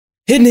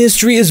Hidden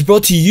History is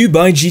brought to you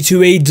by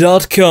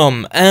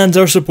G2A.com and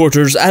our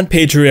supporters at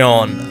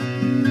Patreon.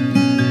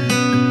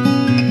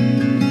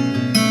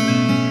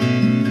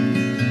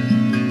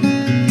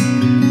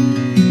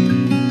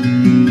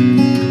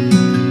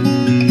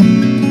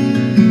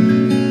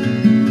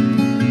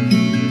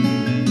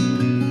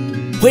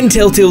 When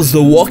Telltale's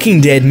The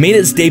Walking Dead made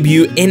its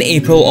debut in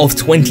April of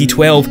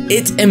 2012,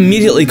 it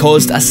immediately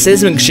caused a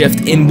seismic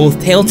shift in both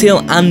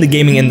Telltale and the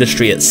gaming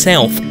industry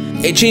itself.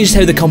 It changed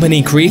how the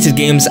company created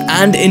games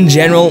and, in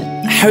general,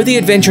 how the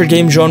adventure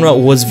game genre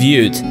was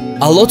viewed.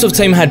 A lot of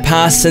time had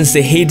passed since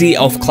the heyday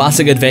of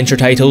classic adventure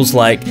titles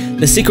like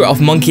The Secret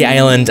of Monkey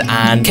Island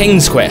and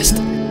King's Quest,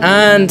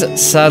 and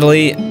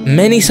sadly,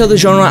 many saw the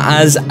genre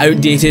as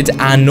outdated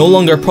and no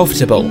longer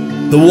profitable.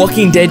 The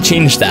Walking Dead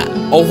changed that,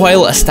 all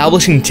while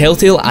establishing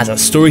Telltale as a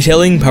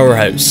storytelling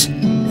powerhouse.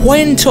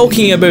 When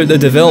talking about the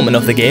development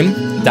of the game,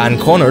 Dan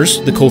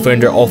Connors, the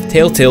co-founder of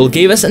Telltale,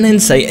 gave us an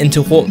insight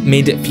into what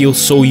made it feel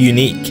so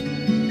unique.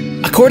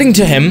 According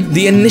to him,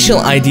 the initial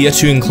idea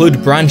to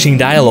include branching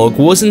dialogue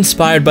was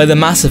inspired by the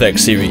Mass Effect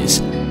series,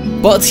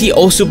 but he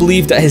also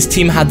believed that his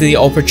team had the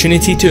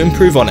opportunity to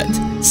improve on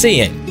it,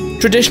 saying,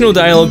 "Traditional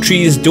dialogue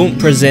trees don't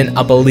present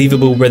a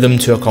believable rhythm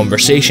to a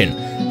conversation,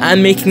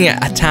 and making it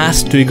a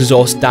task to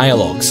exhaust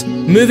dialogues.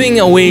 Moving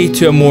away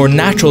to a more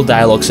natural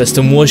dialogue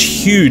system was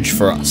huge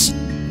for us."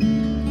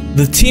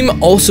 The team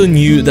also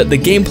knew that the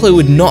gameplay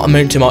would not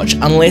amount to much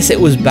unless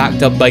it was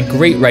backed up by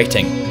great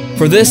writing.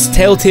 For this,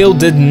 Telltale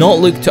did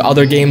not look to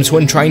other games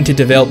when trying to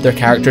develop their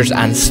characters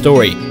and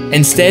story.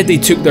 Instead, they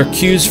took their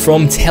cues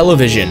from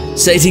television,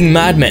 citing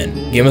Mad Men,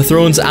 Game of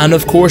Thrones, and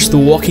of course The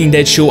Walking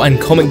Dead show and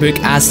comic book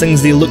as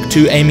things they looked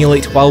to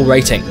emulate while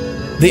writing.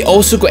 They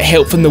also got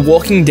help from The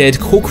Walking Dead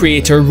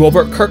co-creator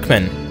Robert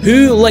Kirkman,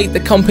 who liked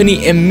the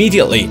company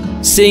immediately,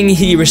 saying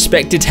he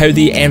respected how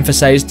they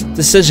emphasised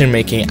decision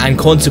making and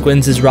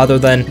consequences rather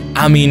than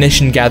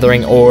ammunition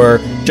gathering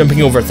or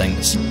jumping over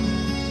things.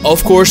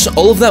 Of course,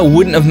 all of that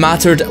wouldn't have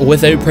mattered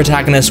without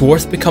protagonists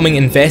worth becoming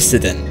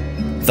invested in.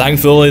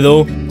 Thankfully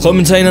though,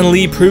 Clementine and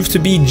Lee proved to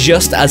be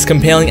just as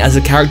compelling as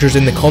the characters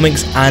in the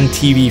comics and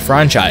TV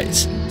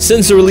franchise.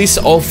 Since the release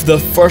of the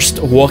first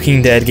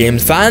Walking Dead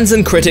games, fans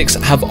and critics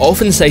have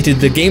often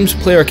cited the game's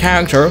player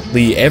character,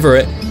 Lee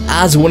Everett,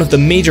 as one of the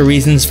major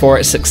reasons for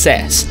its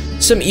success.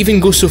 Some even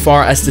go so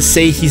far as to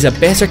say he's a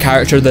better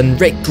character than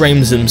Rick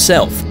Grimes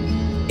himself.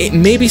 It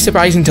may be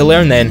surprising to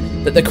learn then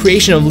that the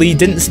creation of Lee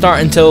didn't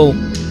start until,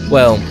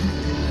 well,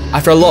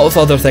 after a lot of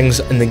other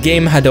things in the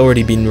game had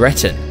already been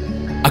written.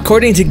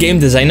 According to game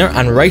designer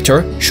and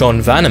writer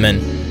Sean Vanneman,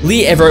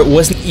 Lee Everett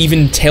wasn't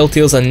even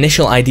Telltale's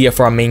initial idea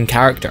for a main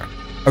character.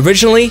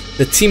 Originally,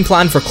 the team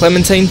planned for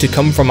Clementine to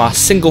come from a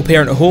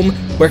single-parent home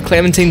where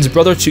Clementine's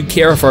brother took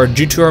care of her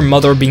due to her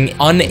mother being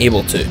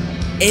unable to.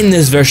 In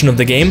this version of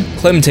the game,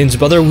 Clementine's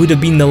brother would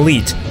have been the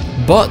lead,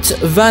 but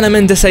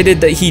Vanneman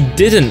decided that he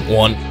didn't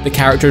want the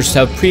characters to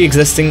have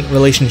pre-existing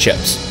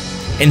relationships.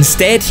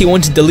 Instead, he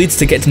wanted the leads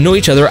to get to know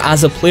each other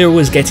as the player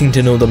was getting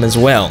to know them as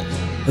well.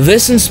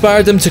 This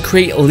inspired them to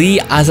create Lee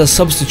as a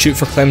substitute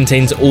for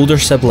Clementine's older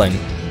sibling,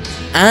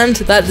 and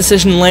that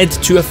decision led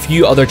to a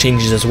few other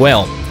changes as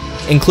well,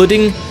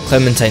 including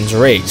Clementine's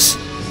race.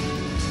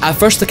 At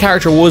first the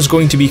character was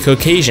going to be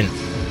Caucasian,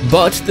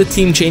 but the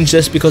team changed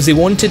this because they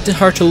wanted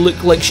her to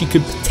look like she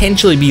could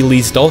potentially be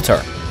Lee's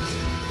daughter.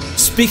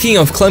 Speaking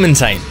of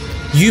Clementine,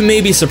 you may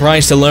be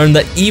surprised to learn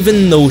that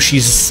even though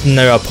she's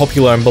now a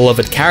popular and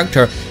beloved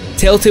character,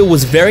 Telltale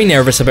was very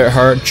nervous about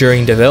her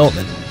during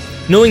development,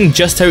 knowing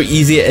just how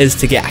easy it is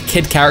to get a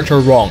kid character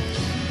wrong.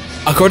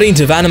 According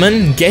to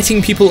Vanneman,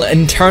 getting people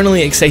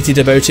internally excited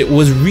about it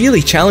was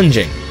really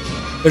challenging.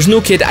 There's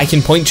no kid I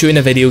can point to in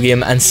a video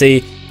game and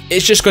say,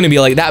 it's just going to be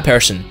like that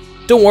person,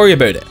 don't worry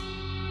about it.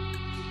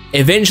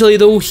 Eventually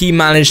though, he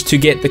managed to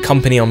get the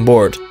company on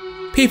board.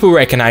 People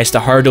recognised the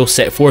hurdle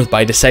set forth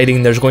by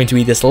deciding there's going to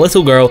be this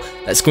little girl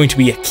that's going to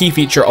be a key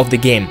feature of the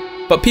game,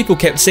 but people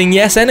kept saying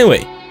yes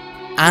anyway.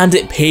 And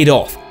it paid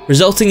off,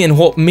 resulting in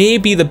what may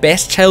be the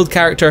best child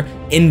character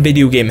in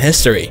video game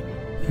history.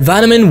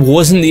 Vanneman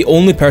wasn't the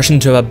only person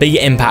to have a big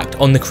impact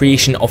on the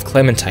creation of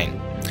Clementine.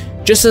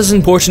 Just as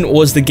important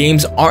was the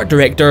game's art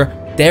director,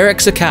 Derek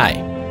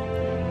Sakai.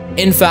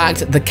 In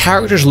fact, the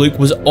character's look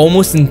was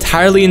almost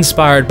entirely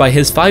inspired by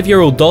his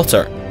 5-year-old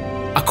daughter.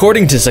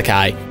 According to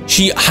Sakai,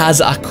 she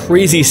has a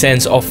crazy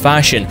sense of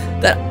fashion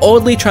that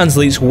oddly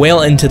translates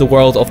well into the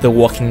world of The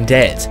Walking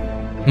Dead.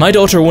 My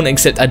daughter won't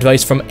accept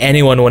advice from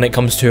anyone when it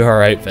comes to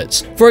her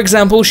outfits. For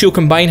example, she'll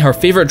combine her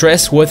favourite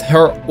dress with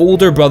her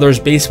older brother's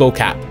baseball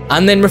cap,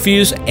 and then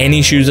refuse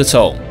any shoes at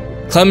all.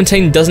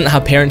 Clementine doesn't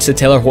have parents to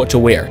tell her what to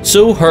wear,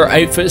 so her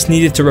outfits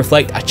needed to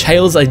reflect a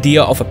child's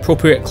idea of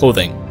appropriate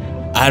clothing.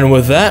 And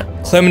with that,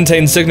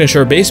 Clementine's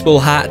signature baseball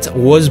hat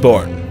was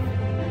born.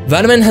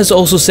 Vanneman has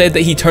also said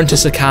that he turned to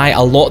Sakai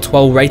a lot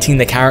while writing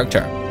the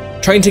character,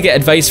 trying to get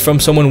advice from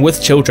someone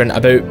with children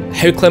about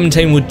how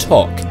Clementine would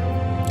talk.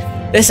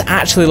 This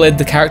actually led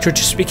the character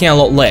to speaking a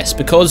lot less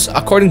because,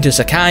 according to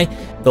Sakai,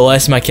 the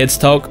less my kids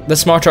talk, the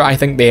smarter I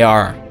think they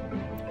are.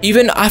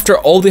 Even after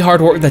all the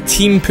hard work the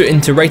team put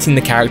into writing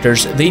the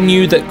characters, they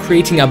knew that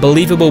creating a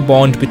believable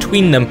bond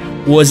between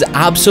them was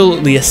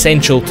absolutely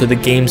essential to the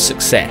game's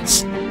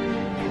success.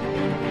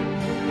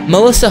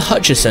 Melissa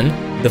Hutchison,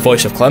 the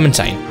voice of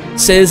Clementine,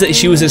 says that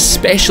she was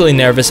especially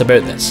nervous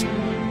about this.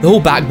 The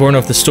whole backbone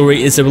of the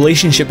story is the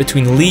relationship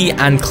between Lee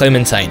and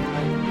Clementine,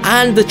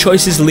 and the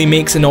choices Lee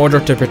makes in order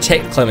to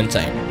protect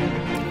Clementine.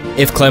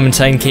 If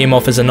Clementine came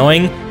off as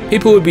annoying,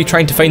 people would be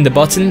trying to find the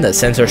button that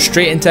sends her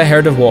straight into a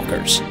herd of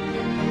walkers.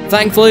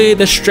 Thankfully,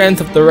 the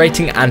strength of the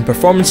writing and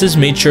performances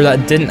made sure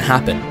that didn't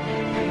happen.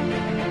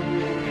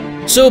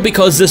 So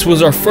because this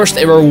was our first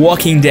ever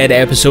Walking Dead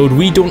episode,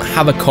 we don't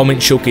have a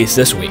comment showcase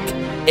this week.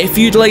 If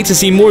you'd like to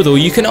see more though,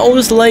 you can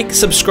always like,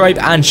 subscribe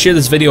and share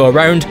this video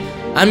around,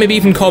 and maybe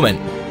even comment.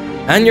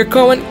 And your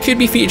comment could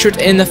be featured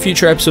in a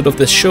future episode of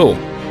this show.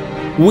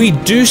 We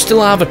do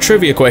still have a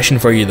trivia question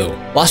for you though.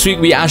 Last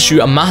week we asked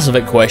you a Mass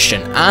Effect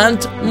question,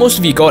 and most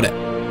of you got it.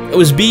 It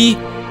was B,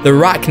 the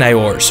Rachni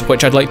Wars,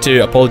 which I'd like to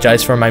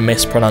apologise for my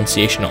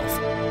mispronunciation of.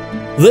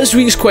 This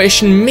week's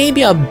question may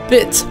be a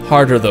bit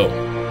harder though.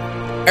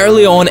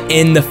 Early on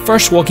in the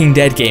first Walking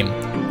Dead game,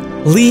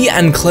 Lee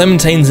and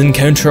Clementine's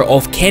encounter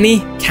of Kenny,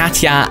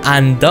 Katya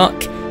and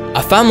Duck,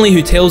 a family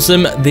who tells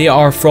them they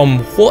are from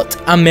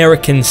what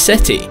American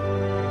city?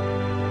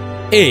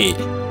 A.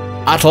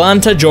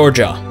 Atlanta,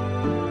 Georgia.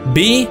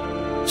 B.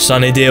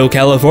 Sunnydale,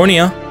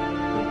 California.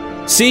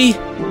 C.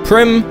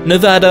 Primm,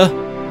 Nevada.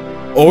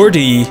 Or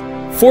D.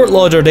 Fort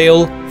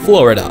Lauderdale,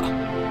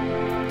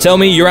 Florida. Tell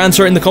me your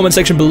answer in the comment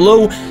section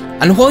below,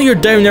 and while you're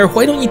down there,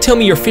 why don't you tell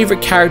me your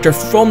favourite character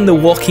from the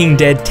Walking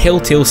Dead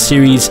Telltale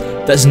series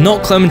that's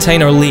not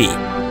Clementine or Lee?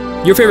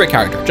 Your favourite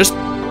character, just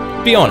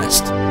be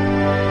honest.